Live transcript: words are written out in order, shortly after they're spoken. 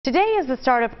Today is the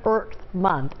start of Earth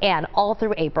Month, and all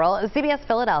through April, CBS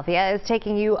Philadelphia is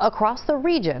taking you across the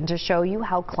region to show you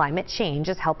how climate change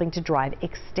is helping to drive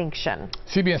extinction.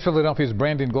 CBS Philadelphia's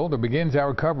Brandon Golder begins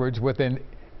our coverage with an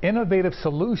innovative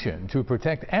solution to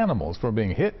protect animals from being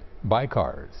hit by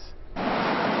cars.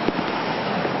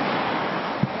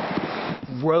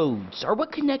 Roads are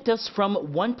what connect us from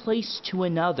one place to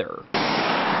another,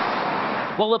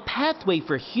 while a pathway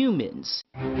for humans,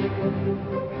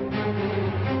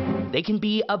 they can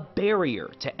be a barrier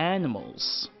to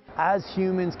animals. As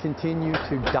humans continue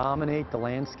to dominate the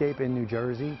landscape in New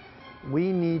Jersey,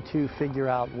 we need to figure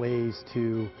out ways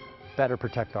to better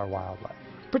protect our wildlife.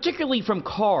 Particularly from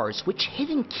cars, which hit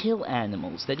and kill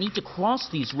animals that need to cross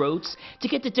these roads to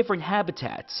get to different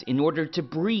habitats in order to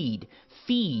breed,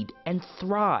 feed, and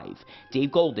thrive.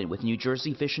 Dave Golden with New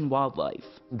Jersey Fish and Wildlife.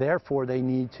 Therefore, they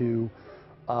need to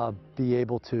be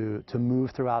able to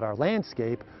move throughout our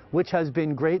landscape, which has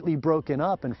been greatly broken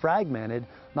up and fragmented,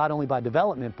 not only by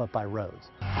development, but by roads.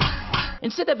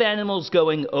 Instead of animals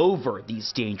going over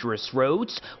these dangerous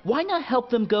roads, why not help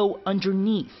them go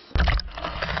underneath?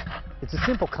 It's a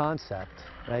simple concept,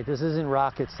 right? This isn't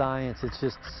rocket science. It's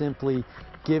just simply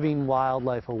giving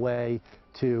wildlife a way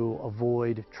to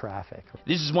avoid traffic.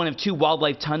 This is one of two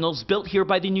wildlife tunnels built here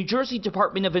by the New Jersey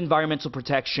Department of Environmental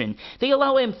Protection. They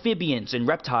allow amphibians and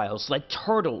reptiles like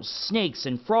turtles, snakes,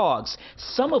 and frogs,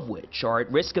 some of which are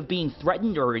at risk of being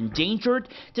threatened or endangered,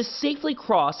 to safely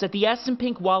cross at the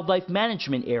Assunpink Wildlife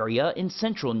Management Area in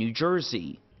central New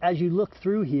Jersey. As you look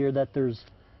through here, that there's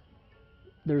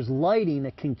lighting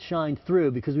that can shine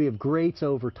through because we have grates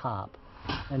over top.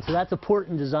 And so that's an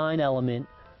important design element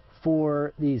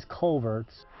for these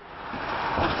culverts.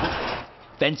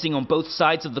 Fencing on both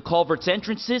sides of the culvert's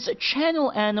entrances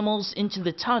channel animals into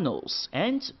the tunnels,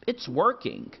 and it's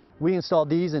working. We installed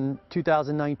these in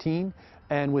 2019,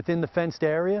 and within the fenced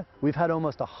area, we've had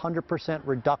almost 100%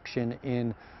 reduction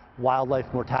in wildlife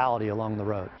mortality along the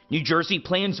road. New Jersey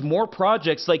plans more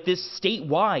projects like this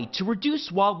statewide to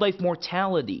reduce wildlife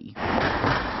mortality.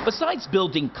 Besides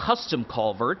building custom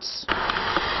culverts,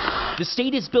 the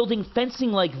state is building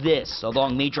fencing like this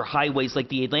along major highways like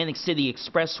the Atlantic City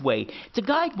Expressway to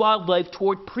guide wildlife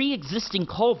toward pre-existing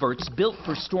culverts built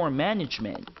for storm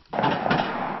management.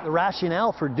 The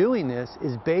rationale for doing this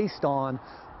is based on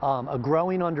a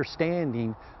growing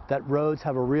understanding that roads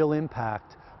have a real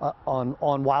impact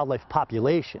on wildlife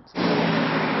populations.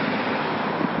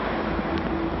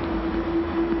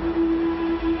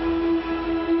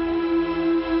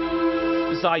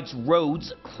 Besides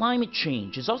roads, climate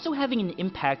change is also having an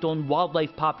impact on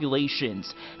wildlife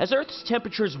populations. As Earth's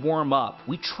temperatures warm up,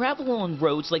 we travel on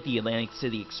roads like the Atlantic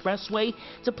City Expressway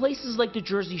to places like the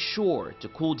Jersey Shore to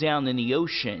cool down in the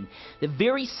ocean. The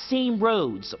very same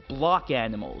roads block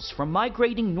animals from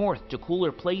migrating north to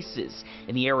cooler places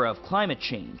in the era of climate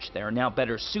change that are now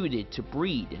better suited to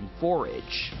breed and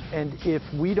forage. And if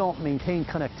we don't maintain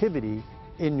connectivity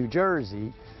in New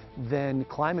Jersey, then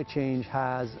climate change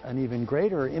has an even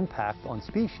greater impact on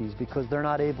species because they're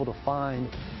not able to find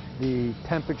the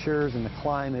temperatures and the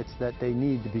climates that they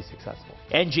need to be successful.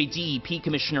 NJDEP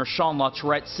Commissioner Sean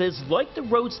LaTourette says, like the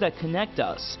roads that connect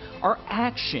us, our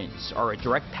actions are a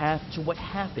direct path to what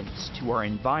happens to our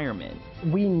environment.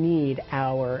 We need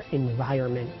our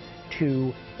environment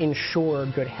to ensure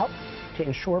good health, to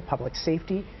ensure public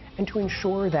safety, and to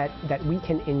ensure that we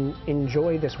can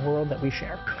enjoy this world that we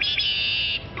share.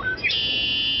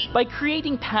 By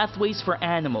creating pathways for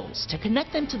animals to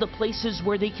connect them to the places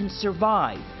where they can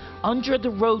survive, under the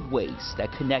roadways that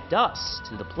connect us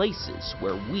to the places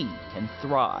where we can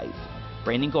thrive.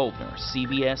 Brandon Goldner,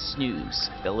 CBS News,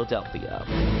 Philadelphia.